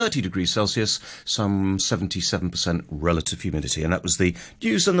30 degrees Celsius, some 77% relative humidity. And that was the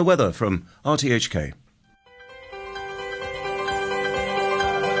news and the weather from RTHK.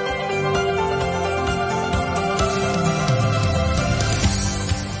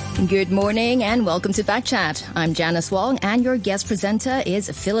 Good morning and welcome to Backchat. I'm Janice Wong and your guest presenter is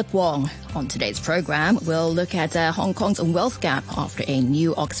Philip Wong. On today's program, we'll look at Hong Kong's wealth gap after a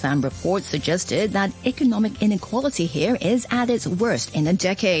new Oxfam report suggested that economic inequality here is at its worst in a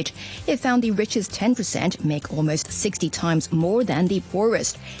decade. It found the richest 10% make almost 60 times more than the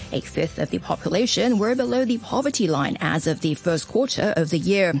poorest. A fifth of the population were below the poverty line as of the first quarter of the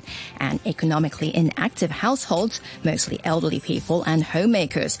year. And economically inactive households, mostly elderly people and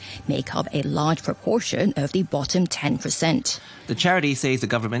homemakers, make up a large proportion of the bottom 10%. The charity says the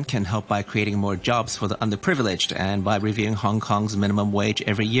government can help by creating more jobs for the underprivileged and by reviewing Hong Kong's minimum wage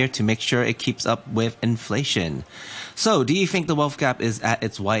every year to make sure it keeps up with inflation. So, do you think the wealth gap is at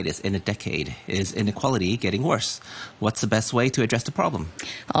its widest in a decade? Is inequality getting worse? What's the best way to address the problem?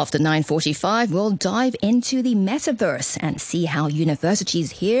 After 9:45, we'll dive into the Metaverse and see how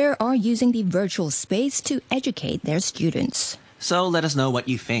universities here are using the virtual space to educate their students. So let us know what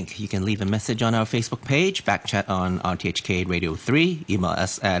you think. You can leave a message on our Facebook page, Backchat on RTHK Radio 3, email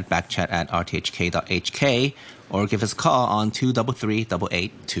us at backchat@rthk.hk, or give us a call on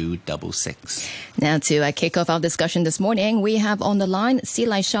 233-88-266. Now to kick off our discussion this morning, we have on the line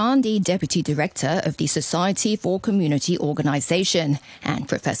Silai Shan, the Deputy Director of the Society for Community Organization, and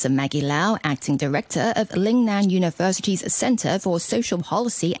Professor Maggie Lau, Acting Director of Lingnan University's Center for Social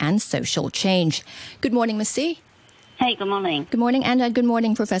Policy and Social Change. Good morning, Ms. C. Hey, good morning. Good morning, and good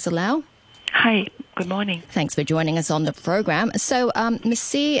morning, Professor Lau. Hi, good morning. Thanks for joining us on the program. So, Ms.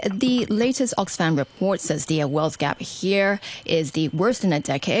 C, the latest Oxfam report says the wealth gap here is the worst in a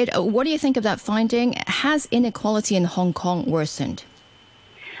decade. What do you think of that finding? Has inequality in Hong Kong worsened?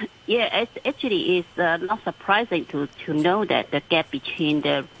 Yeah, it actually is not surprising to know that the gap between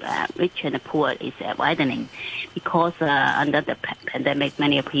the rich and the poor is widening because under the pandemic,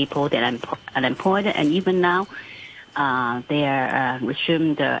 many people that are unemployed, and even now, they are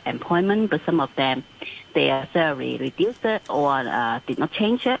resumed their employment, but some of them, their salary reduced it or did not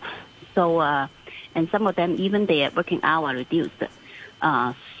change it. So, and some of them, even their working hour reduced.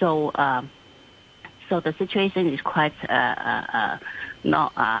 So the situation is quite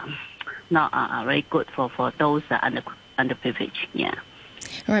not very good for those underprivileged. Yeah.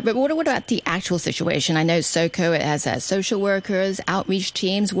 All right, but what about the actual situation? I know SOCO has social workers, outreach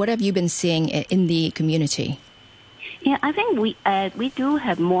teams. What have you been seeing in the community? Yeah, I think we do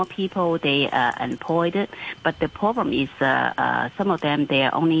have more people they employed, but the problem is some of them they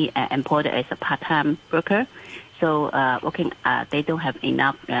are only employed as a part-time worker, so working they don't have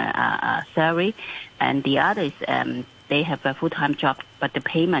enough salary, and the others they have a full-time job, but the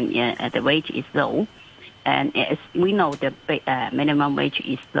payment the wage is low, and as we know the minimum wage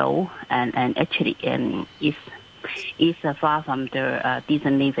is low, and actually is far from the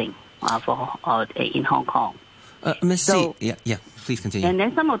decent living for in Hong Kong. Ms. C, yeah, please continue. And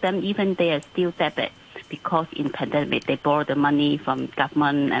then some of them, even they are still debit because in pandemic they borrow the money from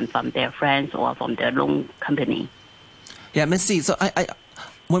government and from their friends or from their loan company. Yeah, Ms. C, so I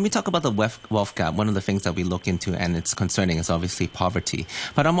when we talk about the wealth gap, one of the things that we look into and it's concerning is obviously poverty.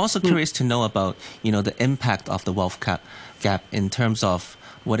 But I'm also curious to know about, the impact of the wealth gap in terms of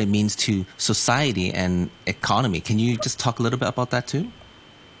what it means to society and economy. Can you just talk a little bit about that too?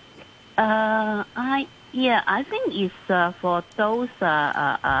 I think it's for those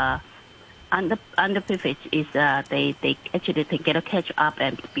underprivileged is they actually they get a catch up,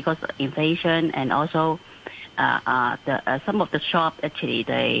 and because of inflation and also some of the shops actually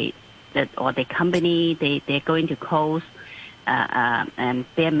or the company they're going to close, and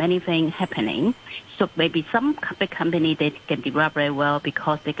there are many things happening. So maybe some big company they can develop very well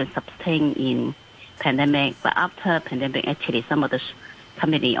because they can sustain in pandemic, but after pandemic actually some of the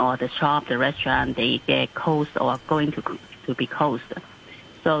company or the shop, the restaurant, they get closed or going to be closed.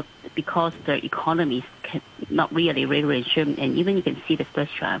 So because the economy can not really resume, and even you can see the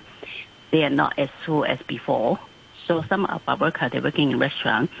restaurant, they are not as full as before. So some of our workers, they're working in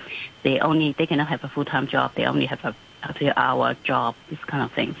restaurant, they cannot have a full-time job. They only have a few-hour job, this kind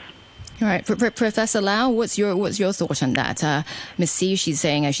of things. All right, Professor Lau, what's your thought on that? Ms. C, she's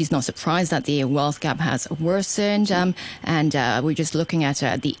saying she's not surprised that the wealth gap has worsened, and we're just looking at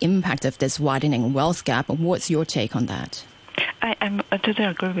the impact of this widening wealth gap. What's your take on that? I totally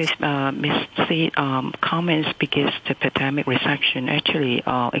agree with Ms. C's comments because the pandemic recession actually,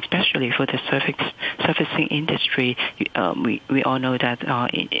 especially for the servicing industry, we all know that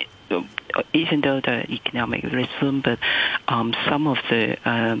even though the economic resumed, but some of the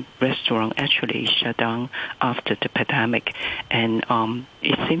restaurants actually shut down after the pandemic, and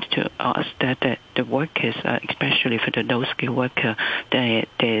it seems to us that the workers, especially for the low-skilled worker,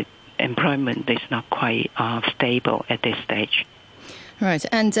 the employment is not quite stable at this stage. Right.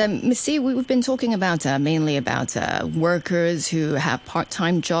 And Ms. C, we've been talking about mainly about workers who have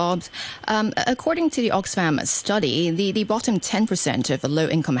part-time jobs. According to the Oxfam study, the bottom 10% of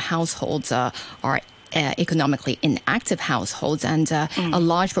low-income households are economically inactive households, and a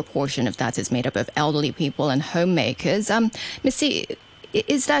large proportion of that is made up of elderly people and homemakers. Ms. C,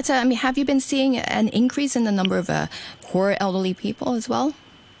 is that, have you been seeing an increase in the number of poor elderly people as well?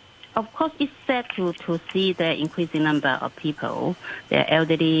 Of course, it's sad to see the increasing number of people, the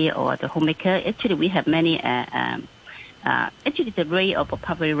elderly or the homemaker. Actually, we have many. Actually, the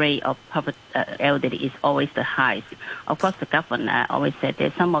poverty rate of elderly is always the highest. Of course, the government always said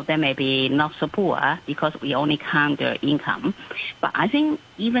that some of them may be not so poor because we only count their income. But I think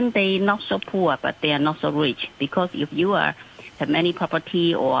even they not so poor, but they are not so rich, because if you have many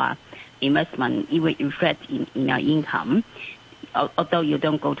property or investment, it will reflect in your income, although you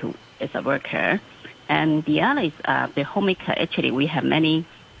don't go to as a worker. And the other is the homemaker. Actually, we have many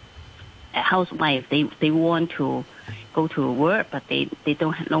housewives. They want to go to work, but they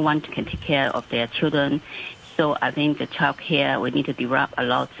don't have no one can take care of their children. So I think the child care we need to develop a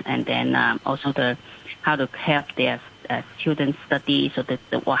lot, and then also how to help their children study, so that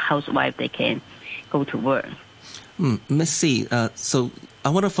the housewife they can go to work. Ms. C, so I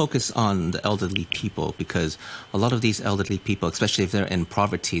want to focus on the elderly people, because a lot of these elderly people, especially if they're in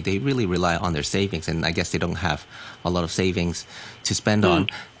poverty, they really rely on their savings, and I guess they don't have a lot of savings to spend on.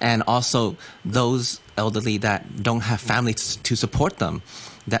 And also those elderly that don't have families to support them,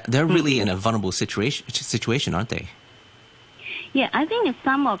 that they're really in a vulnerable situation, aren't they? Yeah, I think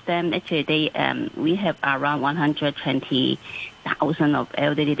some of them actually we have around 120,000 of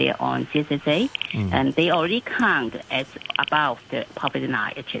elderly there on CSSA, and they already count as above the poverty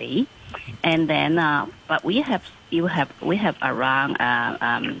line actually. And then, but we have around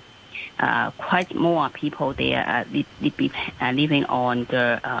quite more people there living on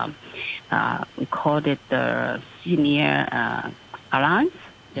the we call it the senior allowance.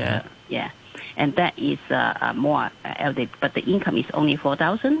 And that is more elderly, but the income is only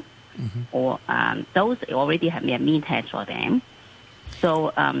 4,000, or those already have their mean tax for them.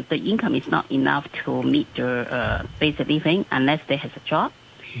 So the income is not enough to meet their basic living unless they have a job.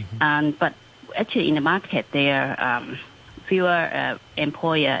 But actually, in the market, there are fewer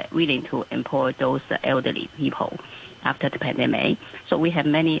employer willing to employ those elderly people after the pandemic. So we have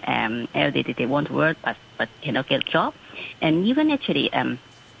many elderly, they want to work but cannot get a job, and even actually.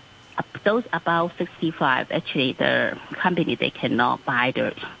 Those above 65, actually, the company, they cannot buy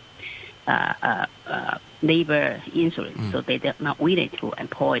the labor insurance, so they're not willing to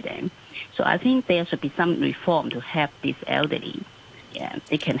employ them. So I think there should be some reform to help these elderly. Yeah,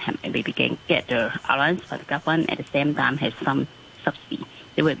 they can maybe get the allowance from the government, at the same time have some subsidy.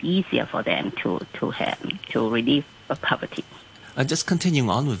 It will be easier for them to relieve poverty. Just continuing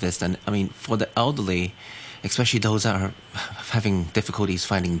on with this, then, I mean, for the elderly, especially those that are having difficulties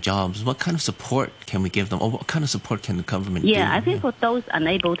finding jobs, what kind of support can we give them, or what kind of support can the government do? I think for those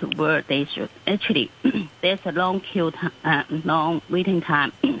unable to work, they should actually, there's a long waiting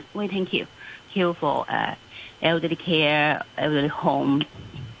queue for elderly care, elderly home.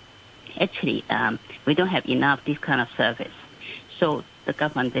 Actually, we don't have enough this kind of service. So the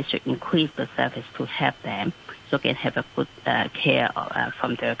government, they should increase the service to help them, so can have a good care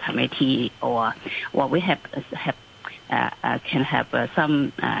from the community, or we can have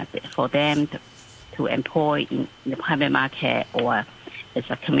some for them to employ in the private market or as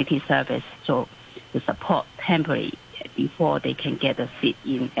a community service, so to support temporarily before they can get a seat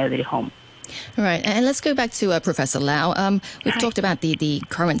in elderly home. All right, and let's go back to Professor Lau. We've talked about the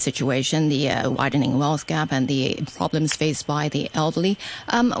current situation, the widening wealth gap, and the problems faced by the elderly.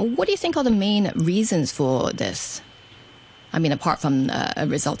 What do you think are the main reasons for this? I mean, apart from a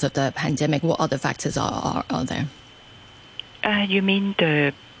result of the pandemic, what other factors are there? You mean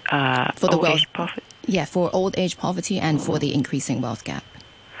the for the old wealth, age poverty? Yeah, for old age poverty and for the increasing wealth gap.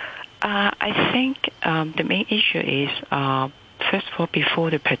 I think the main issue is, first of all, before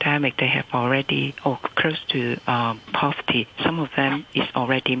the pandemic, they have already, or close to poverty. Some of them is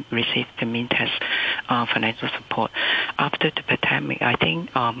already received the mean test financial support. After the pandemic, I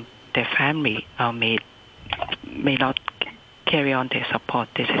think their family may not carry on their support.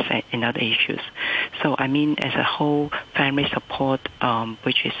 This is another issue. So I mean, as a whole, family support,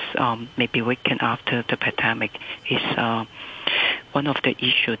 which is maybe weakened after the pandemic, is one of the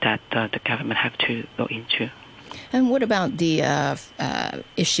issues that the government have to go into. And what about the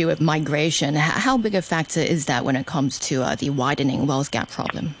issue of migration? How big a factor is that when it comes to the widening wealth gap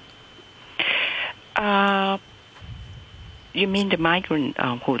problem? You mean the migrant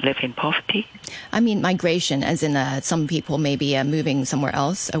who live in poverty? I mean migration, as in some people may be moving somewhere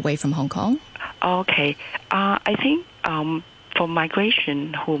else away from Hong Kong. Okay. I think for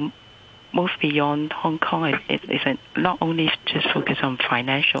migration who move beyond Hong Kong, it's not only just focus on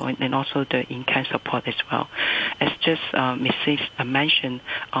financial and also the in-kind support as well. As just Mrs. mentioned,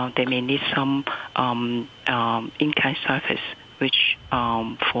 they may need some in-kind service, which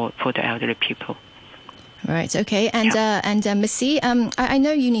for the elderly people. Right. Okay. And Missy, I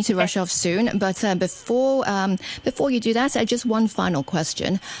know you need to rush off soon, but before you do that, just one final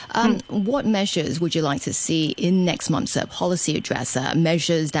question: what measures would you like to see in next month's policy address?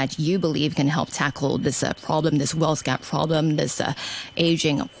 Measures that you believe can help tackle this problem, this wealth gap problem, this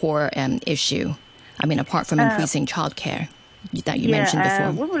aging poor issue. I mean, apart from increasing childcare that you mentioned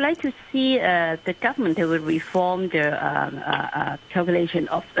before. We would like to see the government will reform the calculation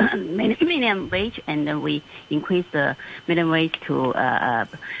of minimum wage, and then we increase the minimum wage to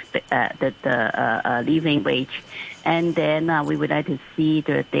the living wage. And then we would like to see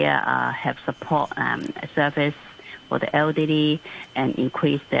that they have support service for the elderly and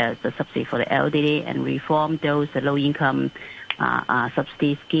increase the subsidy for the elderly and reform those low-income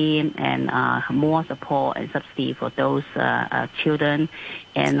subsidy scheme and more support and subsidy for those children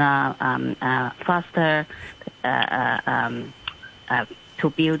and faster to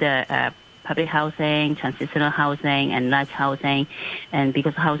build public housing, transitional housing, and large housing, and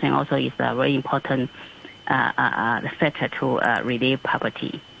because housing also is a very important factor to relieve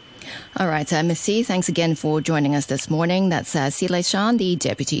poverty. All right, Missy, thanks again for joining us this morning. That's Silei Shan, the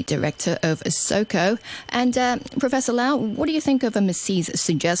Deputy Director of SOCO. And Professor Lau, what do you think of Missy's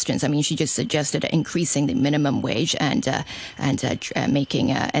suggestions? I mean, she just suggested increasing the minimum wage and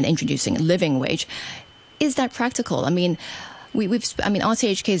making and introducing a living wage. Is that practical? I mean,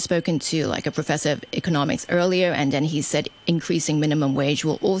 RTHK has spoken to like a professor of economics earlier, and then he said increasing minimum wage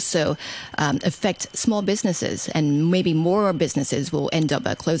will also affect small businesses, and maybe more businesses will end up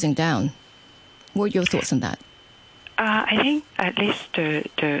closing down. What are your thoughts on that? I think at least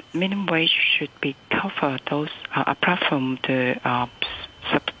the minimum wage should be cover those apart from the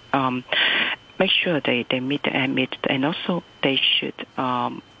make sure they meet the end, and also they should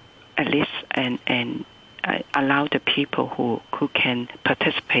at least and allow the people who can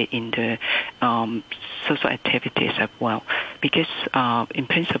participate in the social activities as well, because in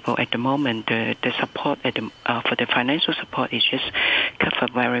principle at the moment the support for the financial support is just cover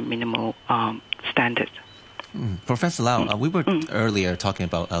very minimal standards. Professor Lau, we were earlier talking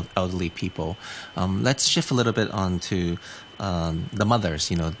about elderly people. Let's shift a little bit on to the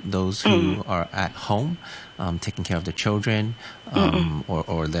mothers, those who are at home, taking care of their children,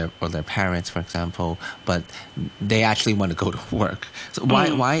 or their parents, for example, but they actually want to go to work. So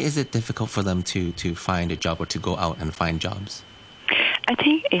why is it difficult for them to find a job or to go out and find jobs? I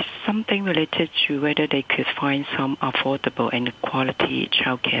think it's something related to whether they could find some affordable and quality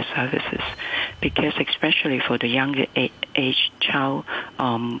childcare services, because especially for the younger age child,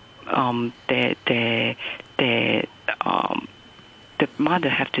 the mother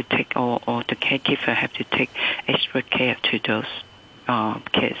have to take or the caregiver have to take extra care to those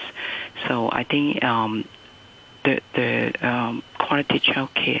kids. So I think the quality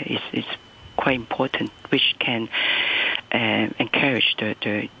childcare is quite important, which can encourage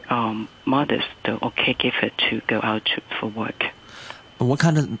the mothers or caregiver to go out for work. What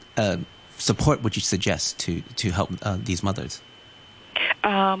kind of support would you suggest to help these mothers?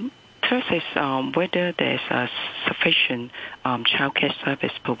 First is whether there's a sufficient childcare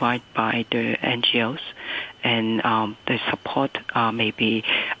service provided by the NGOs, and the support maybe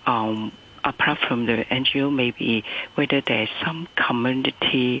apart from the NGO, maybe whether there's some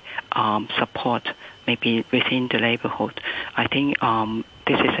community support maybe within the neighborhood. I think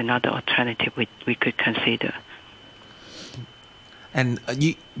this is another alternative we could consider. And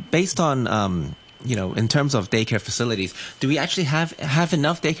based on in terms of daycare facilities, do we actually have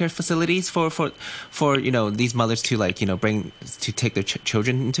enough daycare facilities for these mothers to bring to take their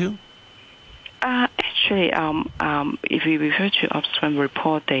children into? Actually, if we refer to Oxfam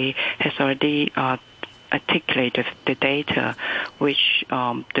report, they has already articulated the data, which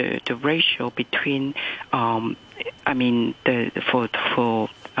the ratio between for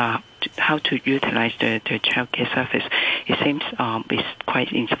how to utilize the childcare service, it seems is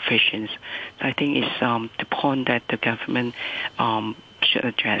quite insufficient. So I think it's the point that the government should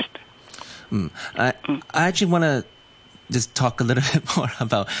address. I actually want to just talk a little bit more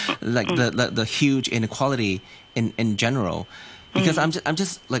about like the huge inequality in general. Because I'm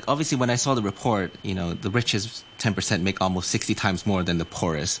just like, obviously when I saw the report, the richest 10% make almost 60 times more than the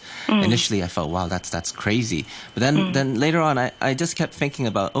poorest. Initially I felt, wow, that's crazy. But then later on, I just kept thinking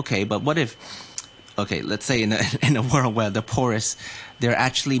about, okay, but what if, let's say in a world where the poorest, they're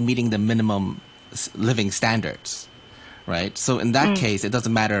actually meeting the minimum living standards, right? So in that case, it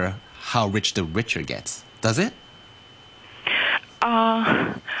doesn't matter how rich the richer gets, does it?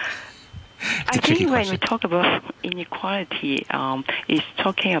 I think when we talk about inequality, it's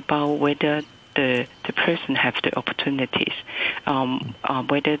talking about whether the person have the opportunities,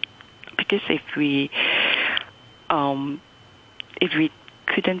 because if we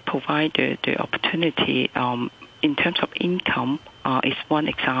couldn't provide the opportunity in terms of income, is one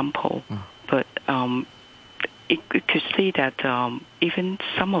example, but it could see that even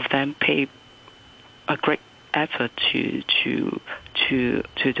some of them pay a great effort to the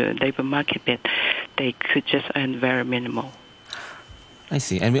labor market, but they could just earn very minimal. I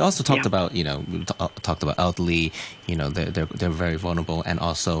see. And we also talked about, we talked about elderly, they're very vulnerable, and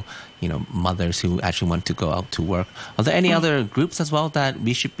also, mothers who actually want to go out to work. Are there any other groups as well that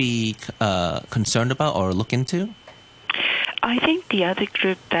we should be concerned about or look into? I think the other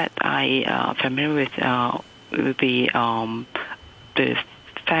group that I familiar with will be the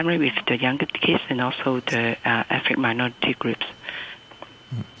family with the younger kids and also the ethnic minority groups.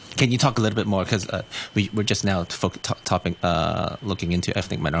 Can you talk a little bit more? Because we're just now looking into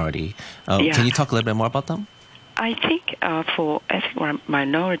ethnic minority. Can you talk a little bit more about them? I think for ethnic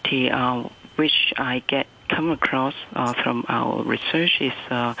minority, which I come across from our research, is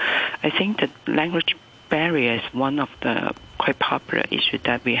I think the language barrier is one of the quite popular issues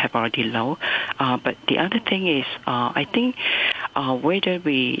that we have already low. But the other thing is, I think whether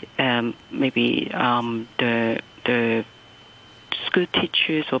we maybe the school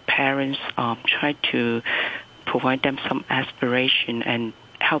teachers or parents try to provide them some aspiration and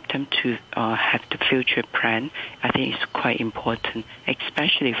help them to have the future plan, I think is quite important,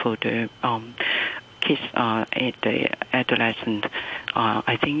 especially for the kids the adolescent.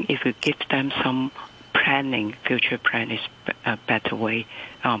 I think if we give them some future plan is a better way,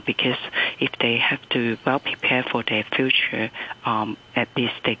 because if they have to well prepare for their future, at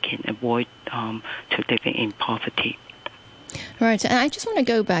least they can avoid to living in poverty. Right, and I just want to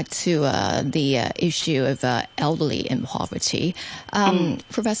go back to the issue of elderly in poverty.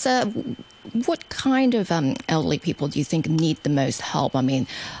 Professor, what kind of elderly people do you think need the most help? I mean,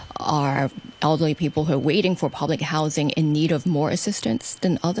 are elderly people who are waiting for public housing in need of more assistance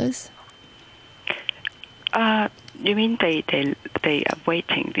than others? You mean they are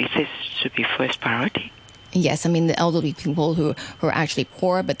waiting? This should be first priority? Yes, I mean the elderly people who are actually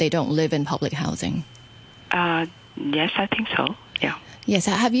poor, but they don't live in public housing. Yes, I think so. Yeah. Yes.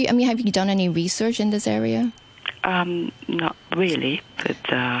 Have you done any research in this area? Not really,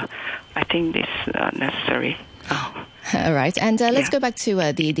 but I think it's necessary. All right, and let's go back to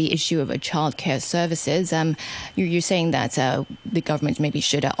the issue of childcare services. You're saying that the government maybe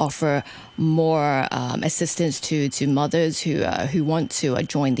should offer more assistance to mothers who want to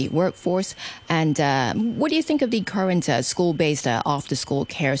join the workforce. And what do you think of the current school-based after-school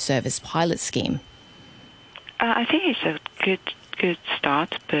care service pilot scheme? I think it's a good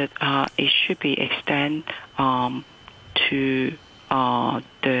start, but it should be extended to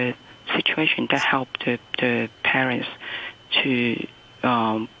the situation that help the parents to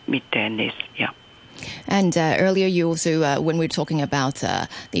meet their needs. Yeah. And earlier, you also, when we were talking about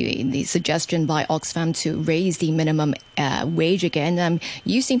the suggestion by Oxfam to raise the minimum wage again,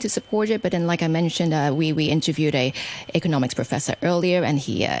 you seem to support it. But then, like I mentioned, we interviewed a economics professor earlier, and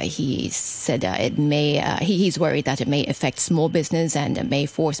he said it may he's worried that it may affect small business and it may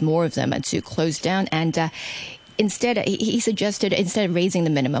force more of them to close down. And instead, he suggested, instead of raising the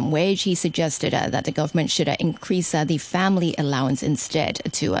minimum wage, he suggested that the government should increase the family allowance instead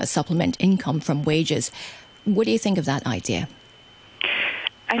to supplement income from wages. What do you think of that idea?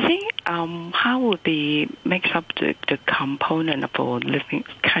 I think how would be makes up the component of a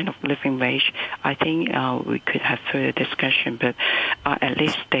living wage. I think we could have further discussion, but at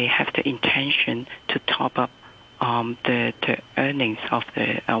least they have the intention to top up the earnings of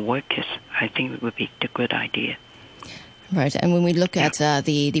the workers. I think it would be the good idea. Right, and when we look at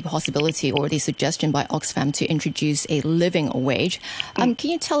the possibility or the suggestion by Oxfam to introduce a living wage, can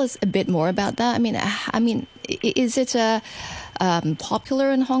you tell us a bit more about that? I mean, is it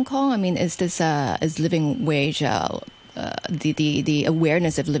popular in Hong Kong? I mean, is this is living wage the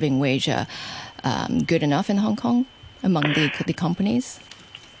awareness of living wage good enough in Hong Kong among the companies?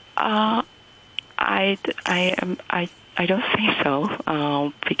 I I don't think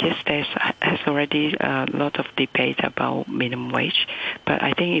so, because has already a lot of debate about minimum wage. But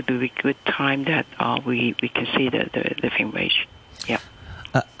I think it would be a good time that we consider the living wage. Yeah.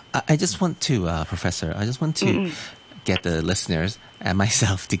 I just want to, Professor, get the listeners and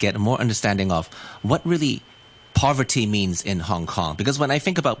myself to get more understanding of what really poverty means in Hong Kong. Because when I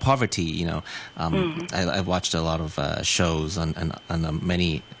think about poverty, I watched a lot of shows on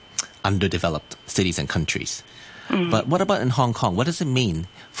many underdeveloped cities and countries. But what about in Hong Kong? What does it mean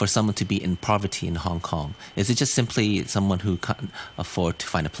for someone to be in poverty in Hong Kong? Is it just simply someone who can't afford to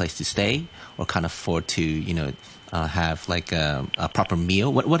find a place to stay or can't afford to, have like a proper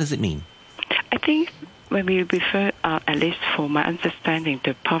meal? What does it mean? I think when we refer, at least for my understanding,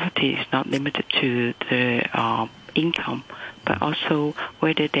 the poverty is not limited to the income, but also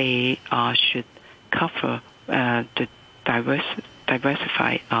whether they should cover the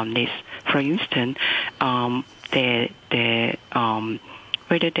diversified needs. For instance,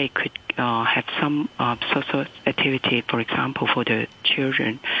 whether they could have some social activity, for example, for the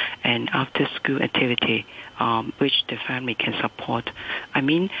children, and after-school activity, which the family can support. I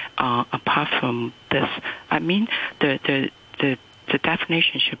mean, apart from this, I mean, the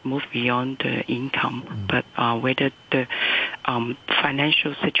definition should move beyond the income, but whether the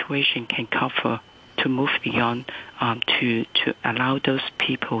financial situation can cover to move beyond to allow those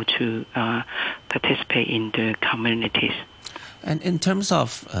people to participate in the communities. And in terms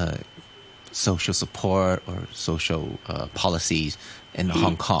of social support or social policies in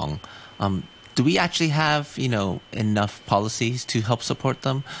Hong Kong, do we actually have, enough policies to help support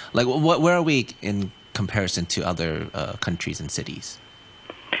them? Like, where are we in comparison to other countries and cities?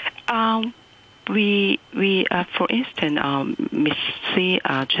 We for instance, Ms. C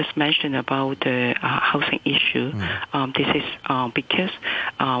just mentioned about the housing issue. This is because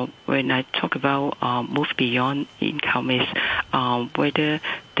when I talk about move beyond income, is whether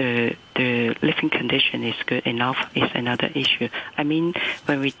the living condition is good enough is another issue. I mean,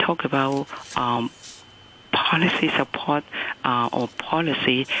 when we talk about policy support or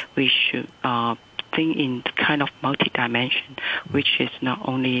policy, we should think in kind of multi-dimension, which is not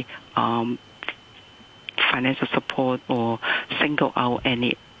only financial support or single out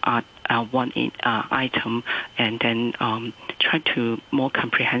any one item, and then try to more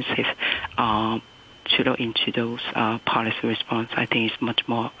comprehensive to look into those policy response. I think is much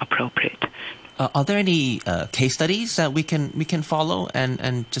more appropriate. Are there any case studies that we can follow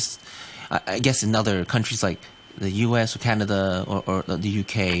and just I guess in other countries like the US or Canada or the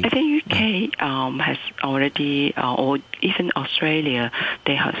UK? I think UK has already, or even Australia,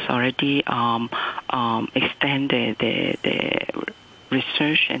 they has already extended the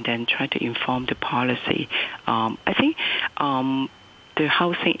research and then try to inform the policy. I think the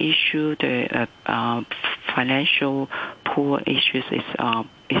housing issue, the financial poor issues is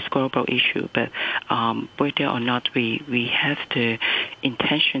global issue, but whether or not we have the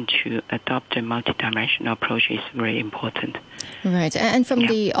intention to adopt a multidimensional approach is very important. Right, and from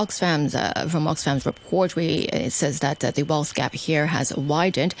the Oxfam's report, it says that the wealth gap here has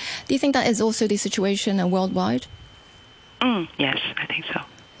widened. Do you think that is also the situation worldwide? Yes, I think so.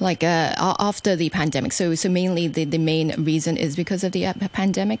 Like after the pandemic, so mainly the main reason is because of the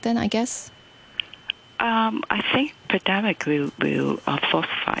pandemic. Then I guess. I think pandemic will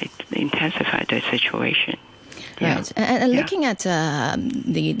intensify the situation. Right. And looking at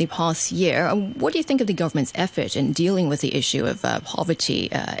the past year, what do you think of the government's effort in dealing with the issue of poverty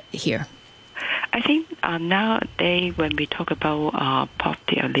here? I think nowadays when we talk about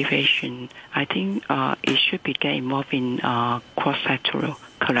poverty alleviation, I think it should be get involved in cross-sectoral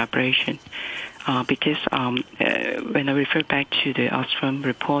collaboration. Because when I refer back to the Oxfam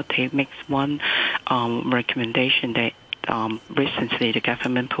report, it makes one recommendation that recently the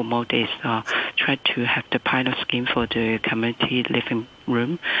government promoted is try to have the pilot scheme for the community living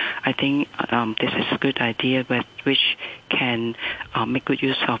room. I think this is a good idea, but which can make good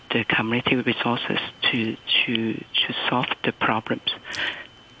use of the community resources to solve the problems.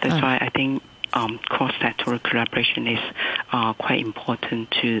 That's why I think cross-sectoral collaboration is quite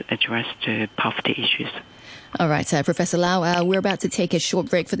important to address the poverty issues. All right, Professor Lau, we're about to take a short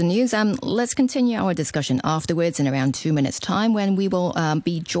break for the news. Let's continue our discussion afterwards in around 2 minutes' time when we will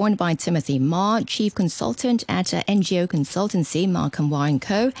be joined by Timothy Ma, Chief Consultant at NGO Consultancy, Markham Wire &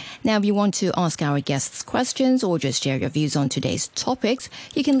 Co. Now, if you want to ask our guests questions or just share your views on today's topics,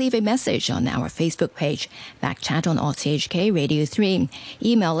 you can leave a message on our Facebook page, Backchat on RTHK Radio 3.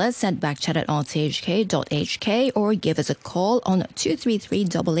 Email us at backchat@rthk.hk. rthk.hk or give us a call on 233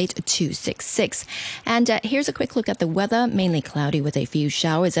 88266. And here's a quick look at the weather. Mainly cloudy with a few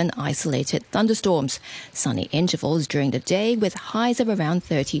showers and isolated thunderstorms. Sunny intervals during the day with highs of around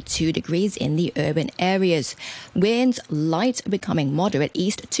 32 degrees in the urban areas. Winds light, becoming moderate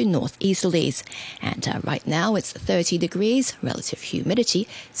east to northeasterlies. And right now it's 30 degrees, relative humidity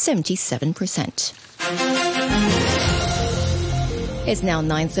 77%. It's now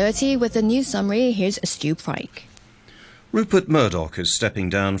 9:30 with the news summary. Here's Stu Pryke. Rupert Murdoch is stepping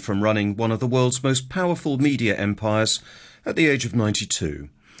down from running one of the world's most powerful media empires at the age of 92.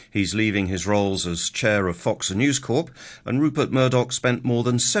 He's leaving his roles as chair of Fox and News Corp, and Rupert Murdoch spent more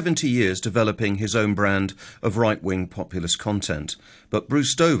than 70 years developing his own brand of right-wing populist content. But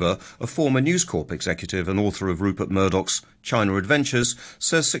Bruce Dover, a former News Corp executive and author of Rupert Murdoch's China Adventures,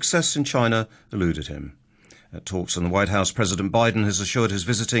 says success in China eluded him. At talks in the White House, President Biden has assured his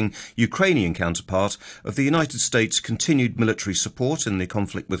visiting Ukrainian counterpart of the United States' continued military support in the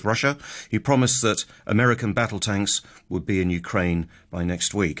conflict with Russia. He promised that American battle tanks would be in Ukraine by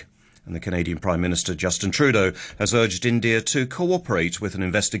next week. And the Canadian Prime Minister Justin Trudeau has urged India to cooperate with an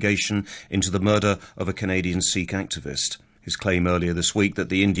investigation into the murder of a Canadian Sikh activist. His claim earlier this week that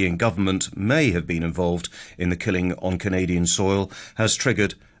the Indian government may have been involved in the killing on Canadian soil has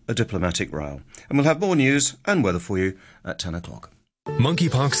triggered a diplomatic row. And we'll have more news and weather for you at 10 o'clock.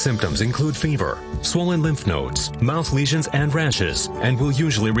 Monkeypox symptoms include fever, swollen lymph nodes, mouth lesions, and rashes, and will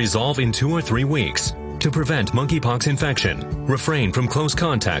usually resolve in 2 or 3 weeks. To prevent monkeypox infection, refrain from close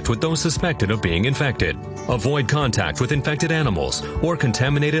contact with those suspected of being infected. Avoid contact with infected animals or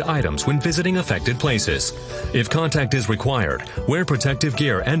contaminated items when visiting affected places. If contact is required, wear protective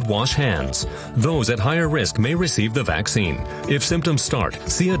gear and wash hands. Those at higher risk may receive the vaccine. If symptoms start,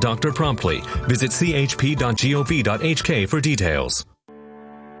 see a doctor promptly. Visit chp.gov.hk for details.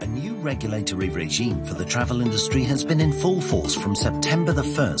 A new regulatory regime for the travel industry has been in full force from September the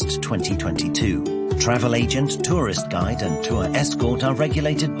 1st, 2022. Travel agent, tourist guide and tour escort are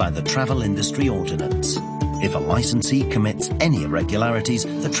regulated by the Travel Industry Ordinance. If a licensee commits any irregularities,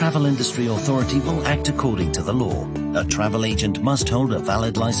 the Travel Industry Authority will act according to the law. A travel agent must hold a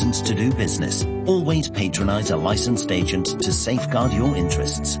valid license to do business. Always patronize a licensed agent to safeguard your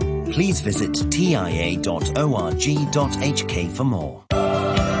interests. Please visit tia.org.hk for more.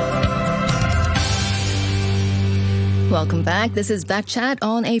 Welcome back. This is Backchat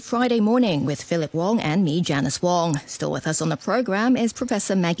on a Friday morning with Philip Wong and me, Janice Wong. Still with us on the program is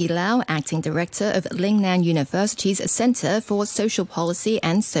Professor Maggie Lau, Acting Director of Lingnan University's Centre for Social Policy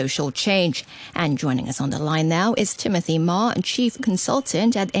and Social Change. And joining us on the line now is Timothy Ma, Chief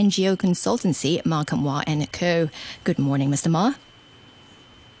Consultant at NGO consultancy Markham Wah & Co. Good morning, Mr. Ma.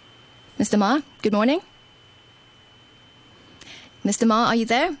 Mr. Ma, good morning. Mr. Ma, are you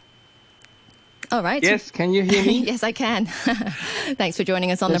there? All right. Yes, can you hear me? Yes, I can. Thanks for joining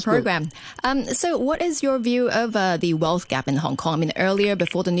us on the program. So what is your view of the wealth gap in Hong Kong? I mean, earlier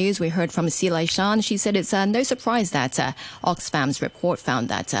before the news, we heard from Silai Shan. She said it's no surprise that Oxfam's report found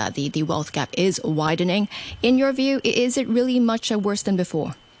that the wealth gap is widening. In your view, is it really much worse than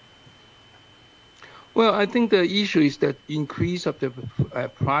before? Well, I think the issue is the increase of the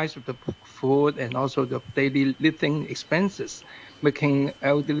price of the food and also the daily living expenses, making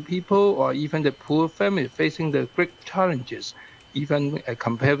elderly people or even the poor family facing the great challenges. Even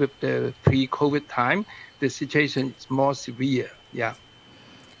compared with the pre-COVID time, the situation is more severe. Yeah.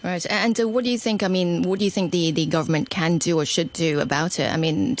 Right. And what do you think? I mean, what do you think the government can do or should do about it? I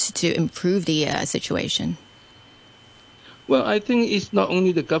mean, to improve the situation? Well, I think it's not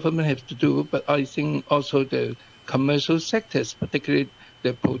only the government has to do, but I think also the commercial sectors, particularly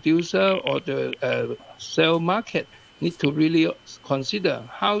the producer or the sale market, need to really consider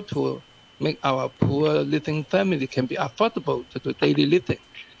how to make our poor living family can be affordable to the daily living.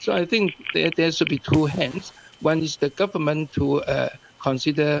 So I think there should be two hands. One is the government to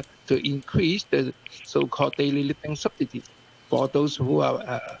consider to increase the so-called daily living subsidies for those who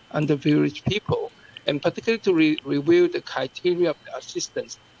are underprivileged people, and particularly to review the criteria of the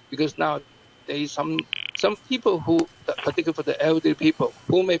assistance, because now there is some people who, particularly for the elderly people,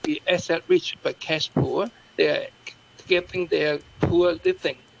 who may be asset rich but cash poor, they are getting their poor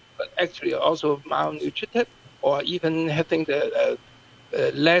living, but actually also malnutrited or even having the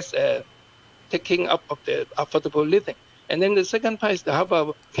less taking up of the affordable living. And then the second part is how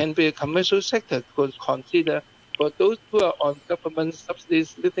about can be a commercial sector could consider for those who are on government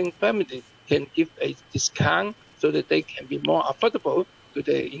subsidies living families can give a discount so that they can be more affordable to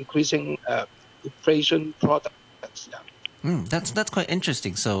the increasing inflation products. Yeah. That's quite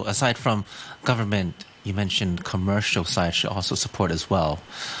interesting. So aside from government you mentioned commercial side should also support as well.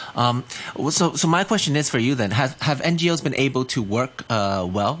 So my question is for you then: have NGOs been able to work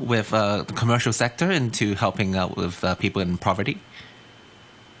well with the commercial sector into helping out with people in poverty?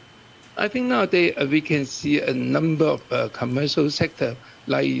 I think nowadays we can see a number of commercial sector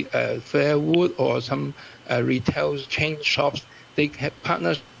like Fairwood or some retail chain shops. They have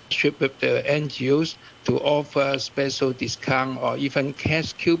partnership with the NGOs to offer special discount or even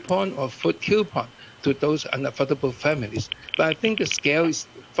cash coupon or food coupon to those unaffordable families. But I think the scale is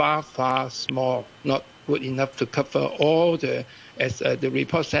far, far small, not good enough to cover all as the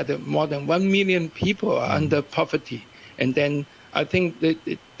report said, more than 1 million people are under poverty. And then I think that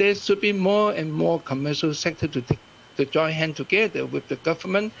there should be more and more commercial sector to join hands together with the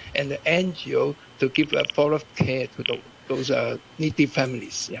government and the NGO to give a follow-up care to those needy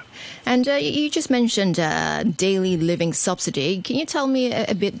families. Yeah. And you just mentioned daily living subsidy. Can you tell me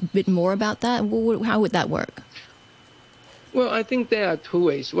a bit more about that? How would that work? Well, I think there are two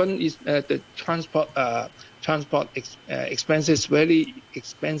ways. One is the transport expenses very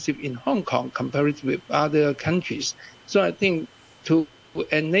expensive in Hong Kong compared with other countries. So I think to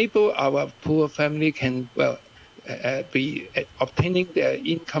enable our poor family can be obtaining their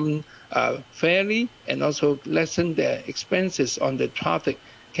income fairly and also lessen their expenses on the traffic,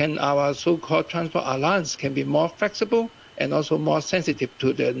 can our so-called transport allowance can be more flexible and also more sensitive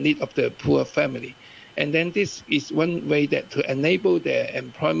to the need of the poor family. And then this is one way that to enable their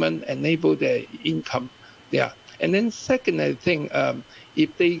employment, enable their income. Yeah. And then second, I think if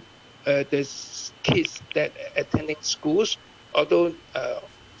there's kids that attending schools, although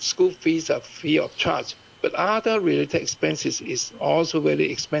school fees are free of charge, but other related expenses is also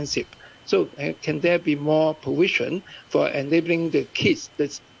very expensive. So can there be more provision for enabling the kids,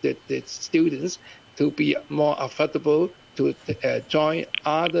 the students, to be more affordable to join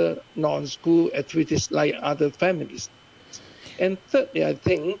other non-school activities like other families? And thirdly, I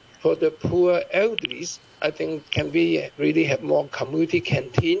think for the poor elderly, I think can we really have more community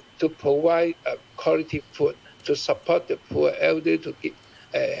canteen to provide quality food to support the poor elderly to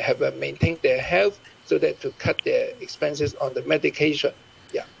maintain their health so that to cut their expenses on the medication.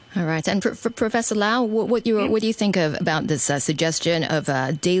 Yeah. All right. And for Professor Lau, what do you think about this suggestion of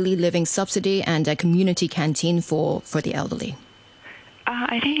a daily living subsidy and a community canteen for the elderly?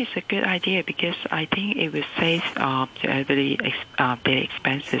 I think it's a good idea because I think it will save the elderly their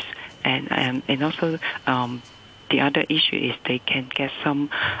expenses, and also the other issue is they can get some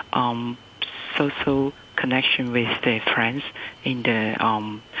social connection with their friends in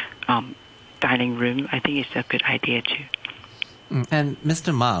the dining room. I think it's a good idea too. And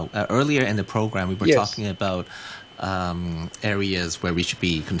Mr. Mao, earlier in the program, we were talking about areas where we should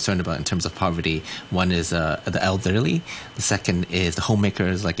be concerned about in terms of poverty. One is the elderly. The second is the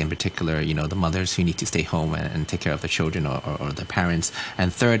homemakers, like in particular, the mothers who need to stay home and take care of the children or their parents.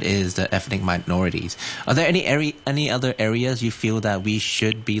 And third is the ethnic minorities. Are there any other areas you feel that we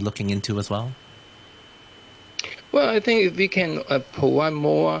should be looking into as well? Well, I think if we can provide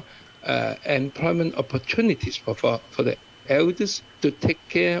more employment opportunities for the elders to take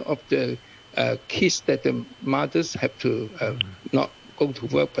care of the kids that the mothers have to not go to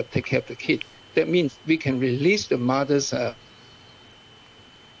work but take care of the kids. That means we can release the mothers.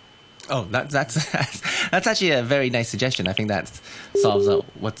 That's actually a very nice suggestion. I think that solves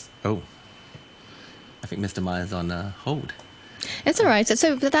what's. Oh, I think Mr. Ma is on hold. It's all right.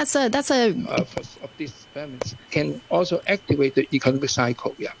 So that's a of these families can also activate the economic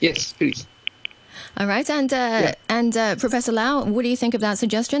cycle. Yeah. Yes, please. All right, and Professor Lau, what do you think of that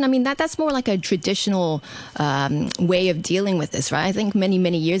suggestion? I mean, that's more like a traditional way of dealing with this, right? I think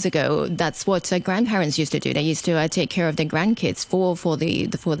many years ago, that's what grandparents used to do. They used to take care of their grandkids for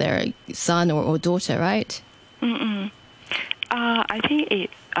their son or daughter, right? I think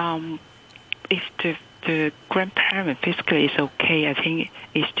if the grandparent physically is okay, I think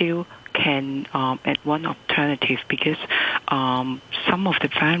it still can add one alternative because some of the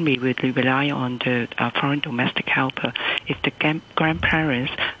family will rely on the foreign domestic helper. If the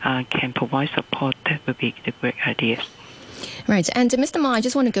grandparents can provide support, that would be the great idea. Right. And Mr. Ma, I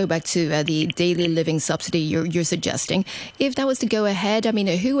just want to go back to the daily living subsidy you're suggesting. If that was to go ahead, I mean,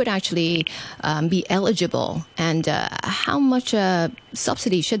 who would actually be eligible and how much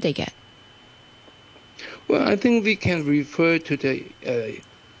subsidy should they get? Well, I think we can refer to the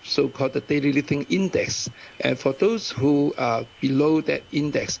so-called the daily living index. And for those who are below that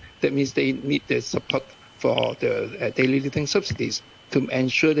index, that means they need the support for the daily living subsidies to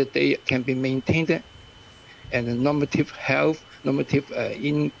ensure that they can be maintained and the normative health normative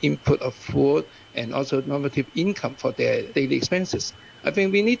input of food and also normative income for their daily expenses. I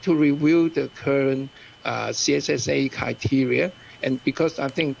think we need to review the current CSSA criteria, and because I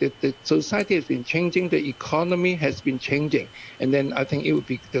think that the society has been changing, the economy has been changing, and then I think it would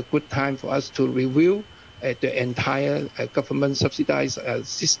be the good time for us to review the entire government subsidized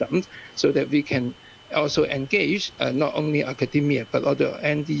systems so that we can also engage not only academia but other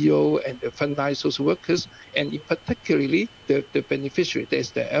NGO and the frontline social workers, and particularly the beneficiary,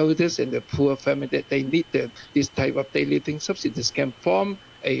 there's the elders and the poor family that they need this type of daily living subsidies, can form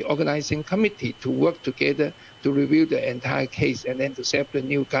a organizing committee to work together to review the entire case and then to set up the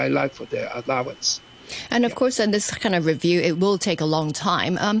new guideline for the allowance. And of course, in this kind of review, it will take a long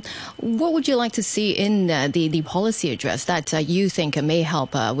time. What would you like to see in the policy address that you think may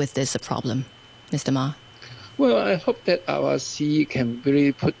help with this problem, Mr. Ma? Well, I hope that our CE can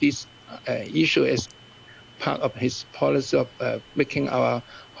really put this issue as part of his policy of making our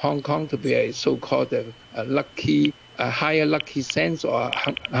Hong Kong to be a so-called higher lucky sense or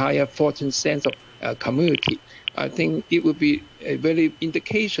higher fortune sense of community. I think it would be a very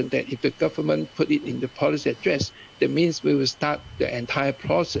indication that if the government put it in the policy address, that means we will start the entire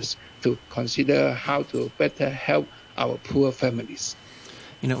process to consider how to better help our poor families.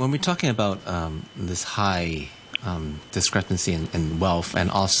 You know, when we're talking about this high discrepancy in wealth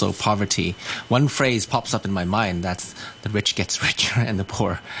and also poverty, one phrase pops up in my mind, that's the rich gets richer and the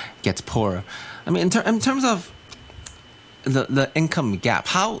poor gets poorer. I mean, in terms of the income gap,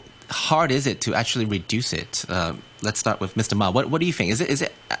 how hard is it to actually reduce it? Let's start with Mr. Ma. What do you think? Is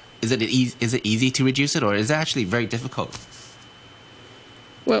it easy to reduce it, or is it actually very difficult?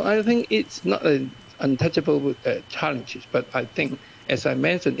 Well, I think it's not an untouchable challenges, but I think, as I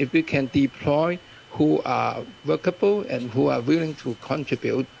mentioned, if we can deploy who are workable and who are willing to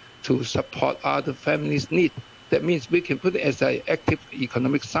contribute to support other families' needs, that means we can put it as an active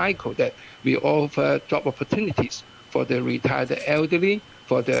economic cycle that we offer job opportunities for the retired elderly,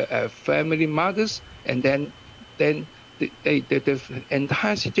 for the family mothers, and then the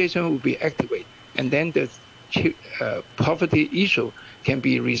entire situation will be activated. And then the poverty issue can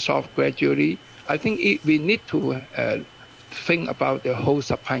be resolved gradually. I think we need to think about the whole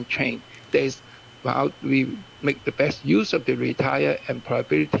supply chain. There's how we make the best use of the retired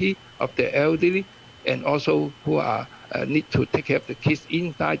employability of the elderly, and also who are need to take care of the kids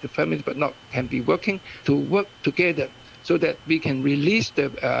inside the family but not can be working, to work together so that we can release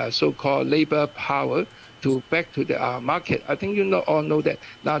the so-called labor power back to the market. I think you all know that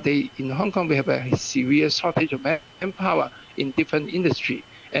nowadays in Hong Kong we have a severe shortage of manpower in different industry,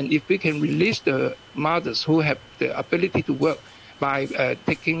 and if we can release the mothers who have the ability to work by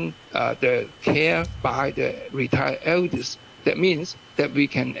taking the care by the retired elders, that means that we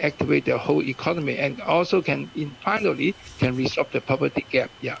can activate the whole economy and also finally resolve the poverty gap.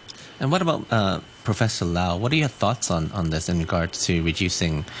 Yeah. And what about Professor Lau? What are your thoughts on this in regards to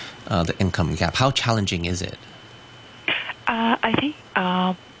reducing the income gap? How challenging is it? I think,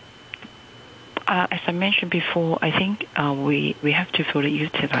 as I mentioned before, I think we have to fully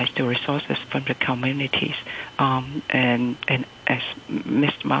utilize the resources from the communities, and as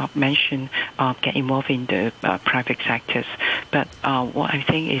Mr. Ma mentioned, get involved in the private sectors. But what I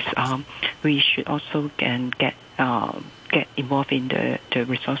think is we should also get involved in the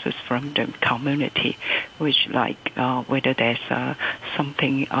resources from the community, which like whether there's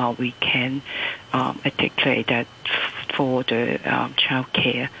something we can articulate that for the child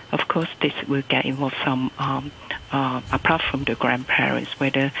care. Of course, this will get involved some apart from the grandparents,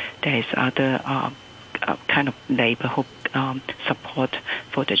 whether there's other kind of neighborhood support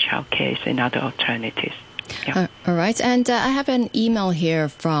for the child care and other alternatives. Yeah. All right. And I have an email here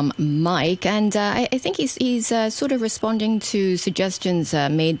from Mike, and I think he's sort of responding to suggestions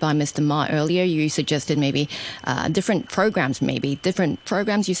made by Mr. Ma earlier. You suggested maybe different programs.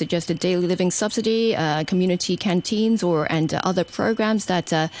 You suggested daily living subsidy, community canteens, and other programs that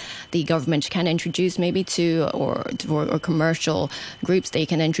the government can introduce maybe or commercial groups they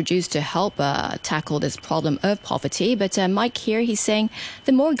can introduce to help tackle this problem of poverty. But Mike here, he's saying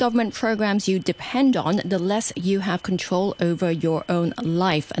the more government programs you depend on, the less you have control over your own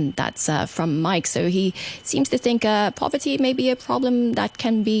life. And that's from Mike. So he seems to think poverty may be a problem that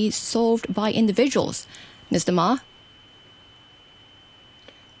can be solved by individuals. Mr. Ma?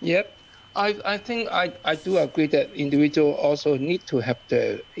 Yep. I think I do agree that individuals also need to have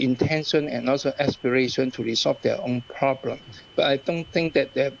the intention and also aspiration to resolve their own problem. But I don't think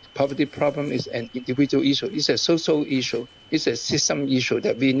that the poverty problem is an individual issue. It's a social issue. It's a system issue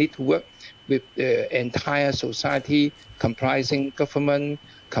that we need to work with the entire society comprising government,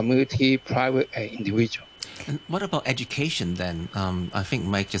 community, private, and individual. And what about education then? I think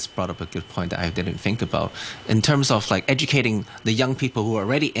Mike just brought up a good point that I didn't think about in terms of like educating the young people who are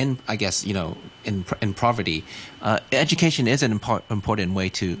already in, I guess, in poverty. Education is an important way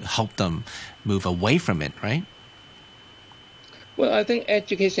to help them move away from it, right? Well, I think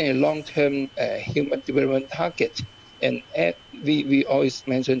education is a long-term human development target. And we always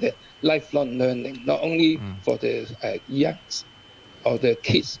mention that lifelong learning, not only for the youngs or the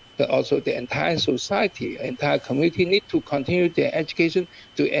kids, but also the entire society, entire community need to continue their education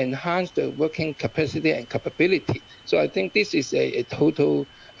to enhance the working capacity and capability. So I think this is a total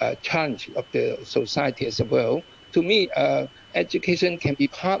challenge of the society as well. To me, education can be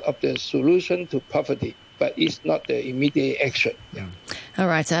part of the solution to poverty, but it's not the immediate action. Yeah. All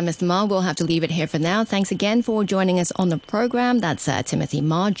right, Mr. Ma, we'll have to leave it here for now. Thanks again for joining us on the program. That's Timothy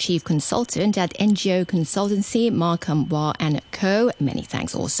Ma, Chief Consultant at NGO Consultancy, Markham Wah and Co. Many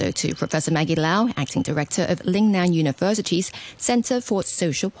thanks also to Professor Maggie Lau, Acting Director of Lingnan University's Center for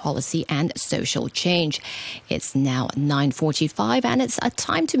Social Policy and Social Change. It's now 9:45 and it's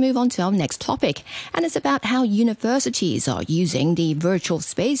time to move on to our next topic. And it's about how universities are using the virtual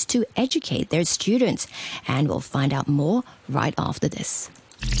space to educate their students. And we'll find out more right after this.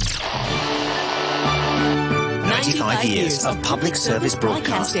 95 years of public service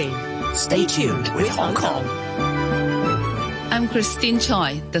broadcasting. Stay tuned with Hong Kong. I'm Christine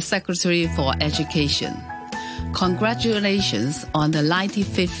Choi, the Secretary for Education. Congratulations on the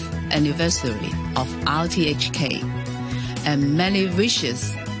 95th anniversary of RTHK and many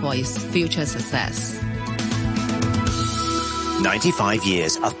wishes for its future success. 95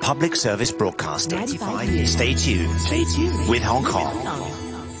 years of public service broadcasting. 95 years. Stay tuned. Stay tuned with Hong Kong.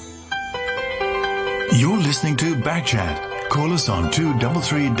 You're listening to Backchat. Call us on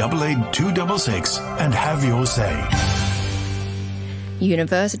 233-88-266 and have your say.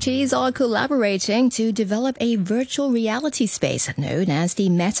 Universities are collaborating to develop a virtual reality space known as the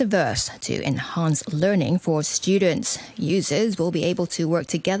Metaverse to enhance learning for students. Users will be able to work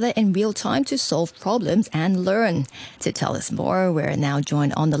together in real time to solve problems and learn. To tell us more, we're now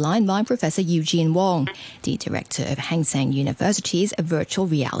joined on the line by Professor Eugene Wong, the Director of Hang Seng University's Virtual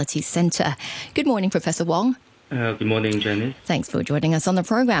Reality Center. Good morning, Professor Wong. Good morning, Janice. Thanks for joining us on the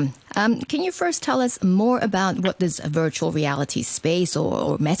program. Can you first tell us more about what this virtual reality space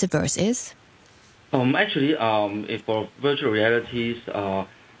or metaverse is? Actually, for virtual realities,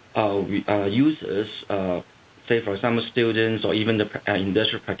 users, say for example students or even the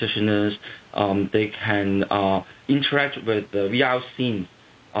industrial practitioners, they can interact with the VR scenes.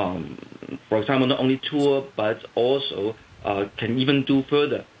 For example, not only tour, but also can even do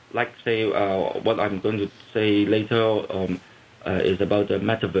further. Like, say, what I'm going to say later is about the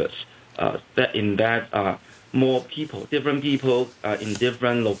Metaverse. More people, different people in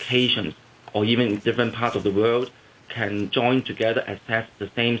different locations or even in different parts of the world can join together, access the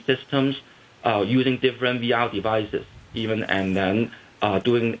same systems using different VR devices, even and then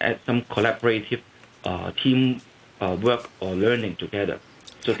doing some collaborative team work or learning together.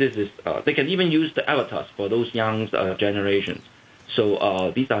 So this is they can even use the avatars for those young generations.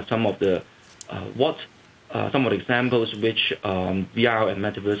 So these are some of the examples which VR and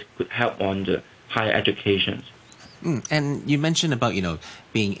Metaverse could help on the higher education. And you mentioned about,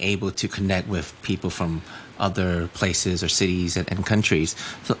 being able to connect with people from other places or cities and countries.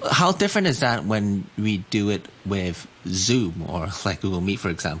 So how different is that when we do it with Zoom or like Google Meet, for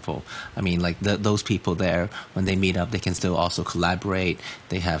example? I mean, like those people there, when they meet up, they can still also collaborate.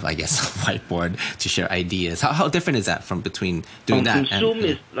 They have, I guess, a whiteboard to share ideas. How different is that from between doing that? Zoom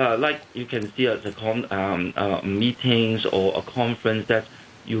is like you can see as a meetings or a conference that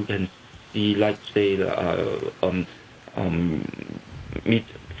you can see, like say, meet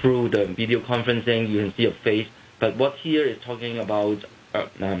through the video conferencing, you can see a face. But what here is talking about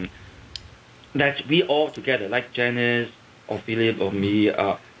that we all together, like Janice or Philip or me,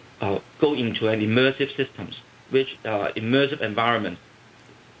 go into an immersive systems, which immersive environment.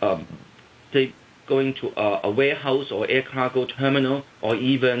 Say going to a warehouse or air cargo terminal, or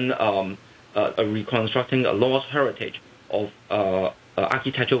even reconstructing a lost heritage of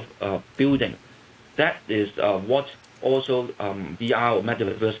architectural building. That is what also VR or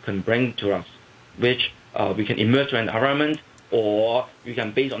Metaverse can bring to us, which we can immerse in an environment, or we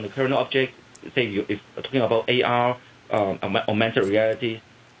can base on the current object. Say if talking about AR, augmented reality,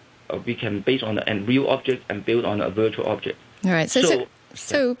 we can base on a real object and build on a virtual object. All right.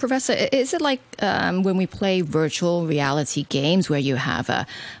 So, Professor, is it like when we play virtual reality games where you have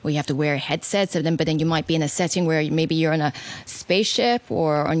to wear headsets, but then you might be in a setting where maybe you're on a spaceship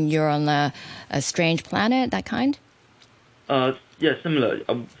or you're on a strange planet, that kind? Yeah, similar.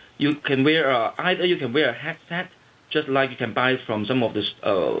 you can wear either you can wear a headset, just like you can buy from some of the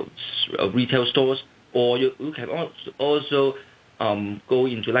retail stores, or you can also go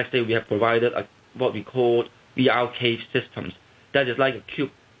into, let's say we have provided what we call VR cave systems. That is like a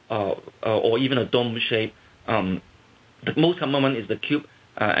cube or even a dome shape. The most common one is the cube,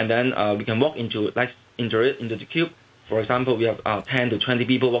 and then we can walk into the cube. For example, we have 10 to 20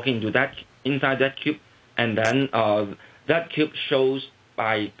 people walking inside that cube, and then that cube shows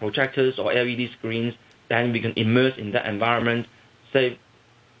by projectors or LED screens. Then we can immerse in that environment. Say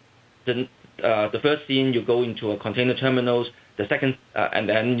the first scene, you go into a container terminals. The second, and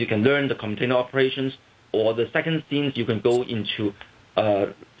then you can learn the container operations. Or the second scenes, you can go into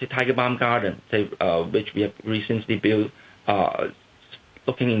the Tiger Balm Garden, which we have recently built,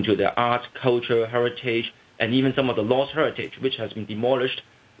 looking into the art, culture, heritage, and even some of the lost heritage, which has been demolished,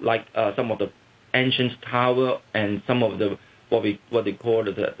 like some of the ancient tower and some of the what they call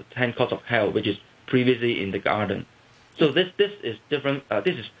the 10 courts of hell, which is previously in the garden. So this is different.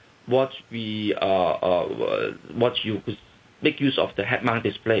 This is what what you could make use of the head-mount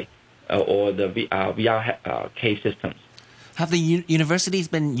display or the VR cave systems. Have the universities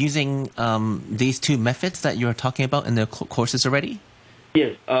been using these two methods that you're talking about in their courses already?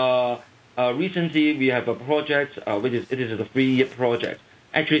 Yes. Recently, we have a project, it is a 3-year project,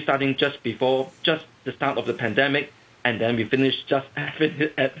 actually starting just before the start of the pandemic, and then we finished just at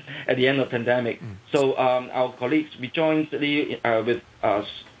the end of the pandemic. So our colleagues, we jointly with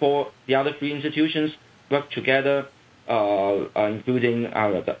the other 3 institutions, work together, including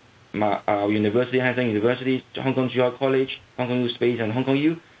our university, Hang Seng University, Hong Kong Juilliard College, Hong Kong U Space, and Hong Kong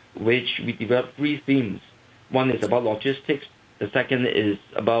U, which we developed 3 themes. One is about logistics, the second is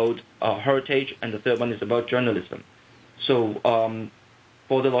about heritage, and the third one is about journalism. So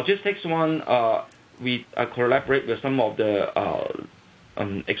for the logistics one, we collaborate with some of the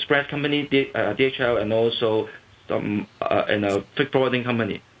express company, DHL, and also some and a freight forwarding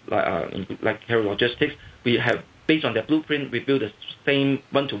company like Carrier Logistics. We have, based on their blueprint, we build the same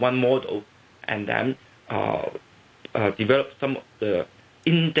one-to-one model, and then develop some of the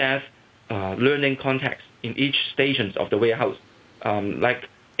in-depth learning context in each stations of the warehouse, like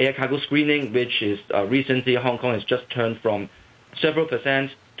air cargo screening, which is recently Hong Kong has just turned from several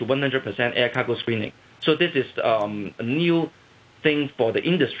percent to 100% air cargo screening. So this is a new thing for the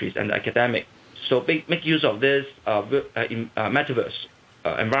industries and the academic. So make use of this in Metaverse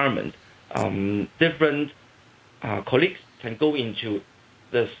environment. Different colleagues can go into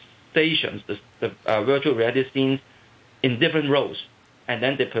the stations, the virtual reality scenes in different roles, and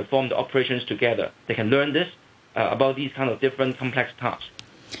then they perform the operations together. They can learn this about these kind of different complex tasks.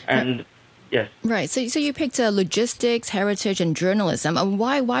 And yes. Right. So you picked logistics, heritage, and journalism.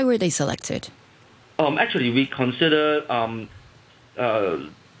 Why were they selected? Actually, we consider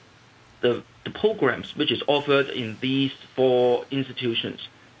the programs which is offered in these 4 institutions,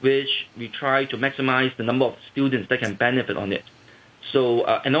 which we try to maximize the number of students that can benefit on it. So,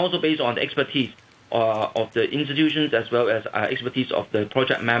 and also based on the expertise of the institutions as well as expertise of the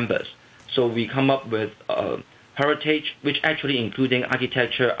project members. So we come up with heritage, which actually including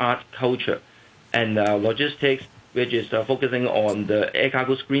architecture, art, culture, and logistics, which is focusing on the air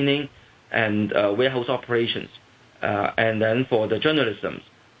cargo screening and warehouse operations. And then for the journalism,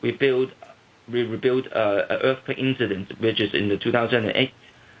 we rebuilt an earthquake incident, which is in the 2008,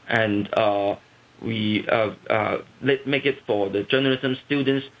 and we make it for the journalism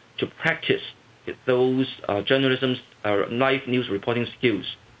students to practice those journalism live news reporting skills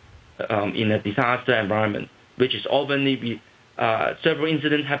in a disaster environment, which is often several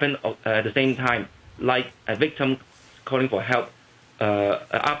incidents happen at the same time, like a victim calling for help,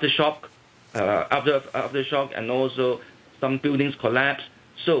 aftershock, and also some buildings collapse.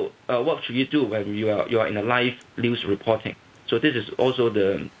 So what should you do when you are in a live news reporting? So this is also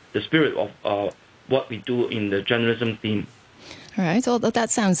the spirit of what we do in the journalism theme. All right. Well,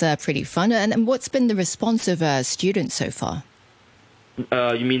 that sounds pretty fun. And what's been the response of students so far?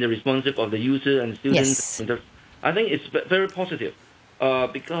 You mean the response of the user and students? Yes. I think it's very positive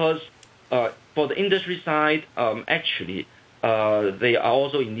because for the industry side, actually, they are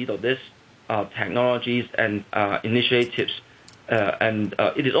also in need of this technologies and initiatives. And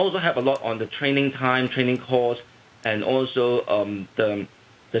it is also have a lot on the training time, training course, and also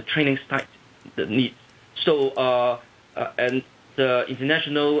the training site, the needs. So, and the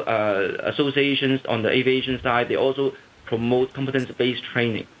international associations on the aviation side, they also promote competence-based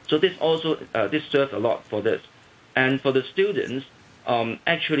training. So this also this serves a lot for this. And for the students,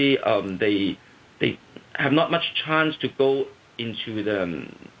 actually, they have not much chance to go into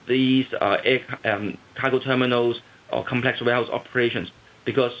these cargo terminals or complex warehouse operations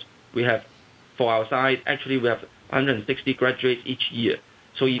because we have, for our side, actually we have 160 graduates each year.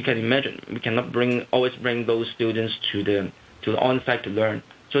 So you can imagine, we cannot always bring those students to the on-site to learn.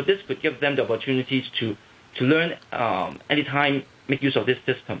 So this could give them the opportunities to learn anytime, make use of these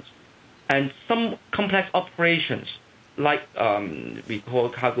systems. And some complex operations, like we call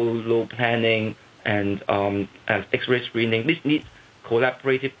cargo load planning and X-ray screening, this needs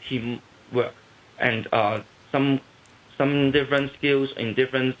collaborative teamwork and some different skills in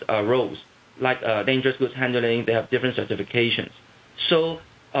different roles, like dangerous goods handling. They have different certifications. So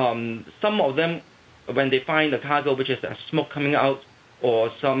some of them, when they find a cargo which is smoke coming out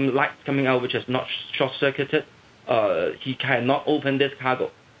or some light coming out which is not short-circuited, he cannot open this cargo,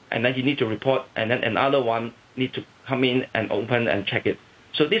 and then he needs to report, and then another one needs to come in and open and check it.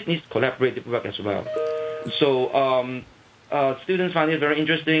 So this needs collaborative work as well. So students find it very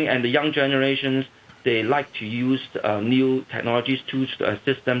interesting, and the young generations, they like to use new technologies, tools to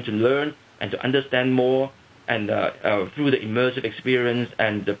assist them to learn and to understand more, and through the immersive experience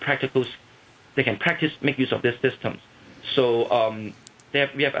and the practicals, they can practice, make use of these systems. So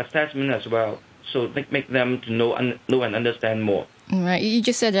we have assessment as well, so make them to know and understand more. Right. You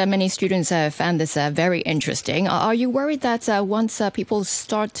just said many students found this very interesting. Are you worried that once people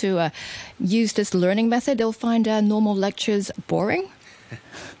start to use this learning method, they'll find normal lectures boring?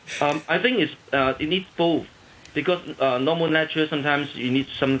 I think it needs both, because normal lectures, sometimes you need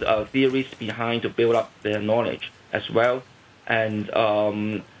some theories behind to build up their knowledge as well. And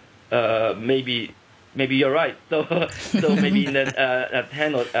maybe you're right. So maybe in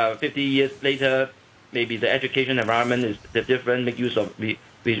 10 or 50 years later, maybe the education environment is different. Make use of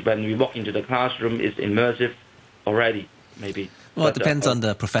when we walk into the classroom, is immersive already, maybe. Well, it depends on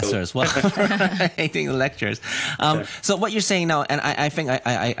the professor as well. I think the lectures. So what you're saying now, and I think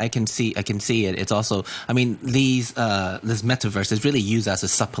I can see it. It's also, I mean, this metaverse is really used as a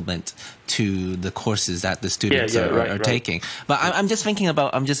supplement to the courses that the students are taking. But I'm just thinking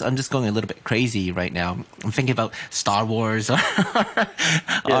about, I'm just going a little bit crazy right now. I'm thinking about Star Wars or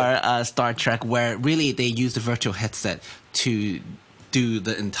Star Trek, where really they use the virtual headset to do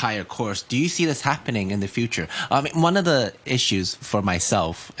the entire course. Do you see this happening in the future? I mean, one of the issues for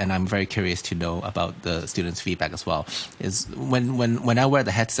myself, and I'm very curious to know about the students' feedback as well, is when I wear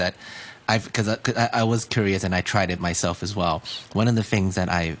the headset, because I was curious and I tried it myself as well. One of the things that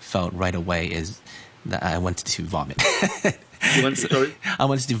I felt right away is that I wanted to vomit. Sorry? I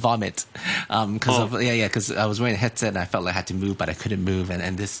wanted to vomit because I was wearing a headset and I felt like I had to move, but I couldn't move,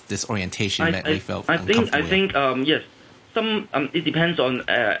 and this orientation made me feel uncomfortable. I think yes. Some it depends on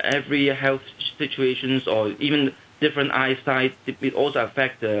every health situations, or even different eyesight. It also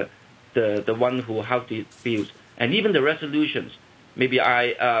affect the one how it feels, and even the resolutions. Maybe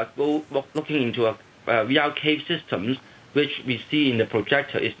I go looking into a VR cave systems, which we see in the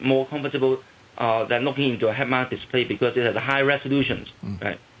projector is more comfortable than looking into a head-mounted display, because it has high resolutions,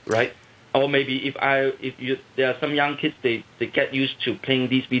 right? Or maybe there are some young kids, they get used to playing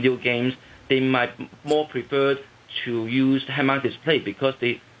these video games, they might more prefer to use head-mounted display because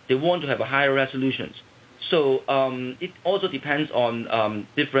they want to have a higher resolutions. So it also depends on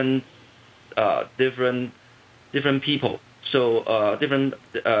different people. So different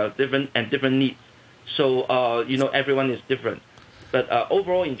needs. So everyone is different. But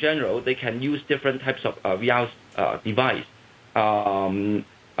overall, in general, they can use different types of VR device. Now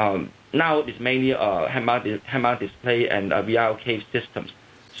it's mainly head-mounted display and VR cave systems.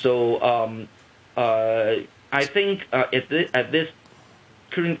 So I think at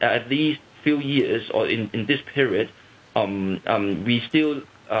these few years, or in this period, we still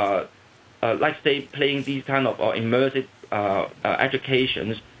like say playing these kind of immersive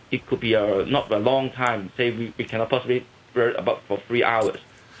educations. It could be not a long time. Say we cannot possibly learn about for 3 hours,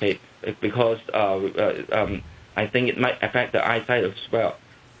 okay? Because I think it might affect the eyesight as well.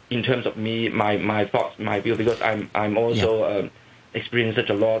 In terms of my thoughts, my view, because I'm also experienced such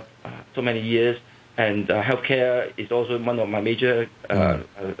a lot, so many years. And healthcare is also one of my major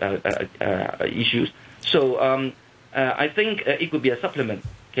issues. So I think it could be a supplement.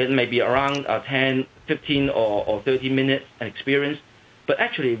 Okay, maybe around 10, 15, or 30 minutes experience. But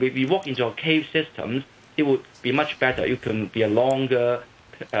actually, if we walk into a cave systems, it would be much better. It can be a longer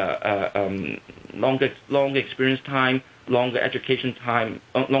experience time, longer education time,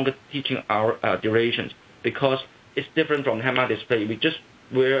 longer teaching hour durations, because it's different from head-mounted display. We just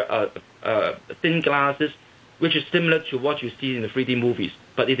wear thin glasses, which is similar to what you see in the 3D movies,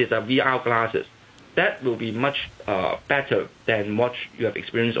 but it is a VR glasses. That will be much better than what you have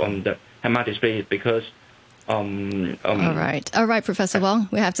experienced on the head-mounted display, because All right, Professor Wong,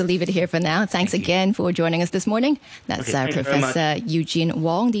 we have to leave it here for now. Thanks again for joining us this morning. That's Professor Eugene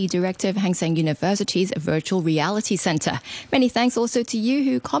Wong, the Director of Hang Seng University's Virtual Reality Center. Many thanks also to you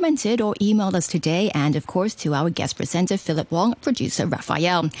who commented or emailed us today, and of course to our guest presenter, Philip Wong, producer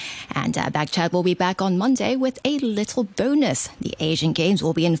Raphael. And Backchat will be back on Monday with a little bonus. The Asian Games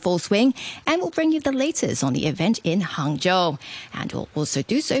will be in full swing, and we'll bring you the latest on the event in Hangzhou. And we'll also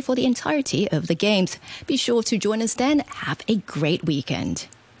do so for the entirety of the Games. Be sure to join us then. Have a great weekend.